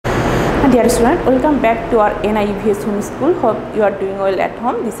Dear student, welcome back to our NIUVS home school. Hope you are doing well at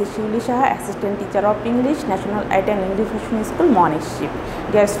home. This is Shiuly Saha, assistant teacher of English, National IT and English Home School, morning shift.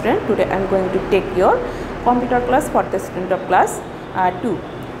 Dear student, today I am going to take your computer class for the student of class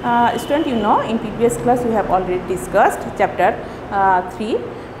 2. Student, you know, in previous class we have already discussed chapter 3,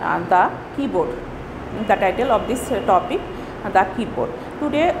 the keyboard. The title of this topic, the keyboard.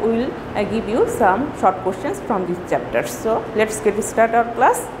 Today we will give you some short questions from this chapter. So let's get started our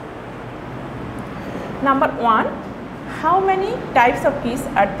class. Number 1, how many types of keys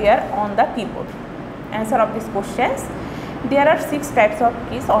are there on the keyboard? Answer of these questions: there are 6 types of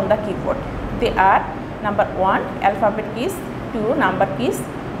keys on the keyboard. They are: number 1, alphabet keys; 2, number keys;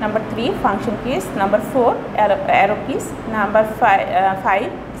 number 3, function keys; number 4, arrow keys; number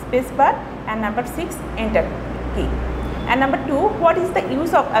 5, spacebar; and number 6, enter key. And number 2, what is the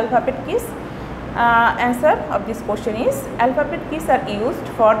use of alphabet keys? Answer of this question is: alphabet keys are used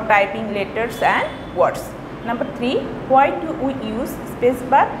for typing letters and words. Number 3, why do we use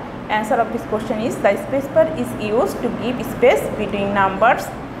spacebar? Answer of this question is: the spacebar is used to give space between numbers,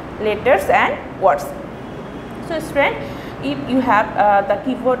 letters and words. So student, if you have the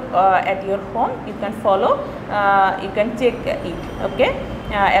keyboard at your home, you can follow, you can check it. Okay,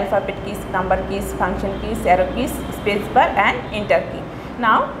 alphabet keys, number keys, function keys, arrow keys, spacebar and enter key.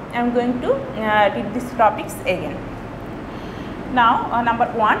 Now I am going to read these topics again. Now number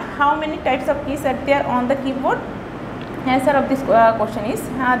 1, how many types of keys are there on the keyboard? Answer of this question is: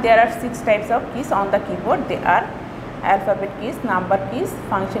 there are 6 types of keys on the keyboard. They are alphabet keys, number keys,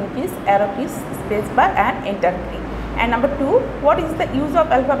 function keys, arrow keys, spacebar and enter key. And number 2, what is the use of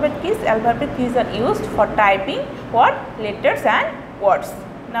alphabet keys? Alphabet keys are used for typing what? Letters and words.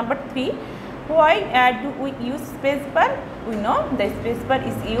 Number 3, why do we use spacebar? We know the spacebar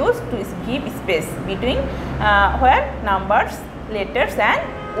is used to give space between where? Numbers, letters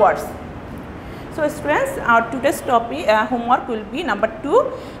and words. So students, our today's topic homework will be number 2.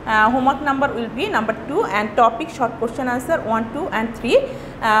 Homework number will be number 2 and topic short question answer 1, 2 and 3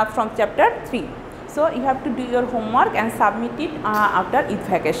 from chapter 3. So you have to do your homework and submit it after Eid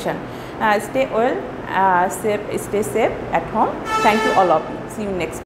vacation. Stay well, stay safe at home. Thank you all of you. See you next.